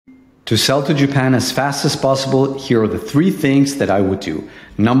To sell to Japan as fast as possible, here are the 3 things that I would do.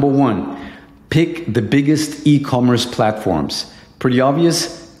 Number 1, pick the biggest e-commerce platforms. Pretty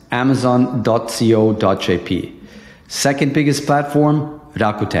obvious, Amazon.co.jp. Second biggest platform,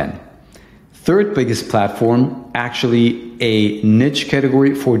 Rakuten. Third biggest platform, actually a niche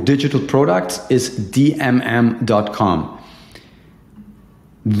category for digital products, is DMM.com.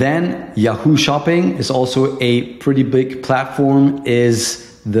 Then Yahoo Shopping is also a pretty big platform, is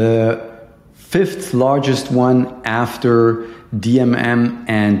the 5th largest one after DMM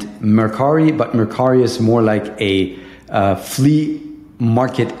and Mercari, but Mercari is more like a flea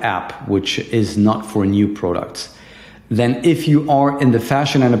market app, which is not for new products. Then if you are in the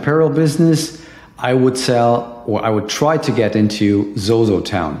fashion and apparel business, I would sell, or I would try to get into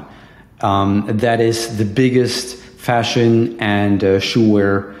ZOZOTOWN. That is the biggest fashion and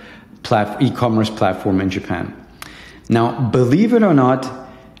shoewear e-commerce platform in Japan. Now, believe it or not,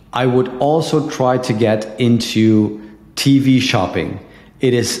 I would also try to get into TV shopping.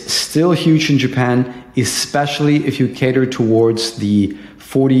 It is still huge in Japan, especially if you cater towards the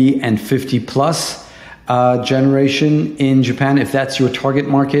 40 and 50 plus generation in Japan. If that's your target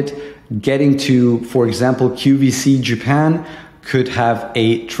market, getting to, for example, QVC Japan could have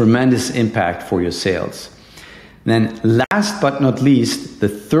a tremendous impact for your sales. Then last but not least, the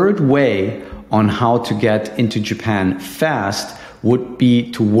third way on how to get into Japan fast would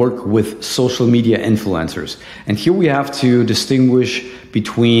be to work with social media influencers. And here we have to distinguish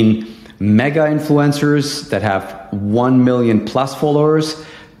between mega influencers that have 1 million plus followers,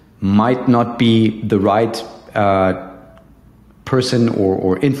 might not be the right person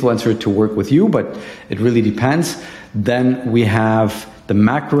or influencer to work with you, but it really depends. Then we have the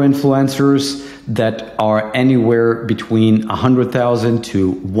macro influencers that are anywhere between 100,000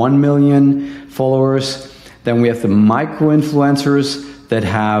 to 1 million followers. Then we have the micro influencers that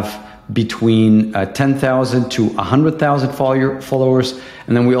have between 10,000 to 100,000 followers.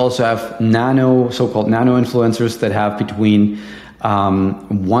 And then we also have so-called nano influencers that have between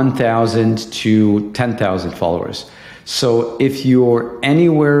 1,000 to 10,000 followers. So if you're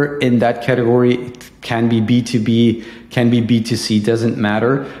anywhere in that category, it can be B2B, can be B2C, doesn't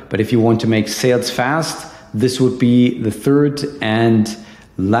matter. But if you want to make sales fast, this would be the third and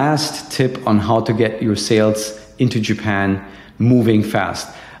last tip on how to get your sales into Japan moving fast.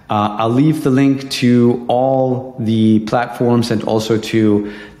 I'll leave the link to all the platforms and also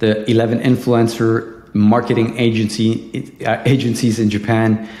to the 11 influencer marketing agencies in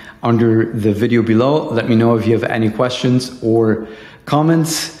Japan under the video below. Let me know if you have any questions or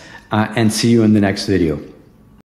comments, and see you in the next video.